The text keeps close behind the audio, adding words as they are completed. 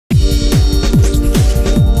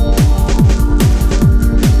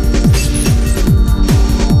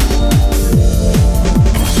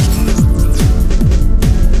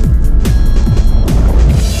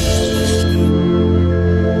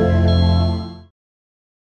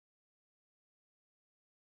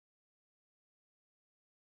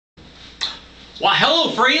Why, hello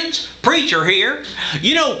friends, Preacher here.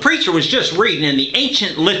 You know, Preacher was just reading in the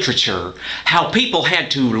ancient literature how people had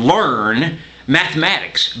to learn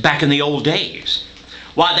mathematics back in the old days.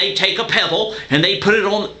 Why, they'd take a pebble and they'd put it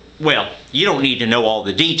on, well, you don't need to know all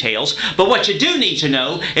the details, but what you do need to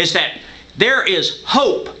know is that there is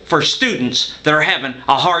hope for students that are having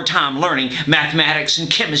a hard time learning mathematics and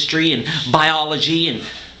chemistry and biology and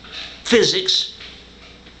physics.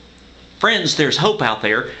 Friends, there's hope out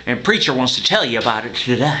there, and Preacher wants to tell you about it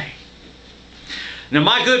today. Now,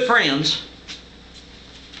 my good friends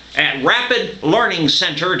at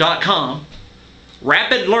rapidlearningcenter.com,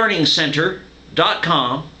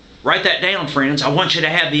 rapidlearningcenter.com, write that down, friends. I want you to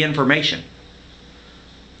have the information.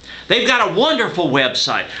 They've got a wonderful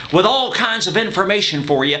website with all kinds of information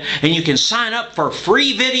for you, and you can sign up for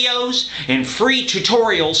free videos and free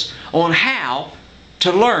tutorials on how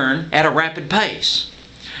to learn at a rapid pace.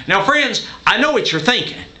 Now, friends, I know what you're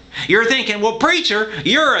thinking. You're thinking, well, Preacher,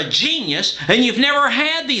 you're a genius and you've never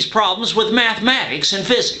had these problems with mathematics and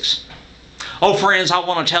physics. Oh, friends, I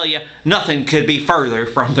want to tell you, nothing could be further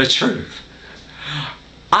from the truth.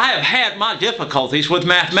 I have had my difficulties with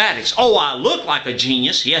mathematics. Oh, I look like a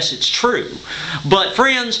genius. Yes, it's true. But,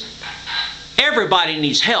 friends, everybody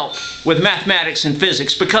needs help with mathematics and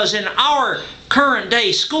physics because in our current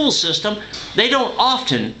day school system, they don't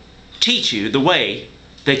often teach you the way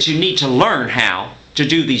that you need to learn how to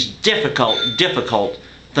do these difficult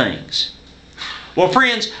things. Well,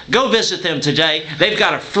 friends, go visit them today. They've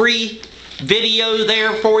got a free video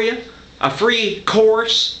there for you, a free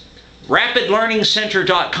course,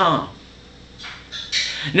 rapidlearningcenter.com.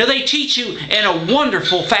 Now, they teach you in a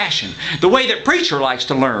wonderful fashion, the way that Preacher likes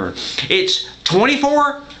to learn. It's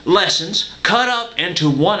 24 lessons cut up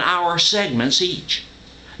into 1-hour segments each.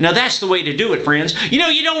 Now, that's the way to do it, friends. You know,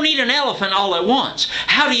 you don't need an elephant all at once.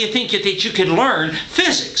 How do you think that you could learn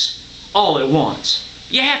physics all at once?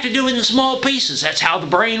 You have to do it in small pieces. That's how the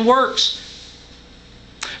brain works.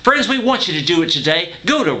 Friends, we want you to do it today.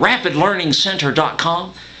 Go to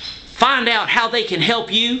rapidlearningcenter.com. Find out how they can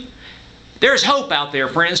help you. There's hope out there,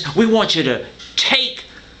 friends. We want you to take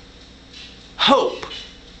hope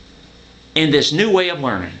in this new way of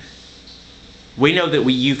learning. We know that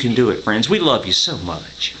you can do it, friends. We love you so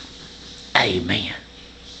much. Amen.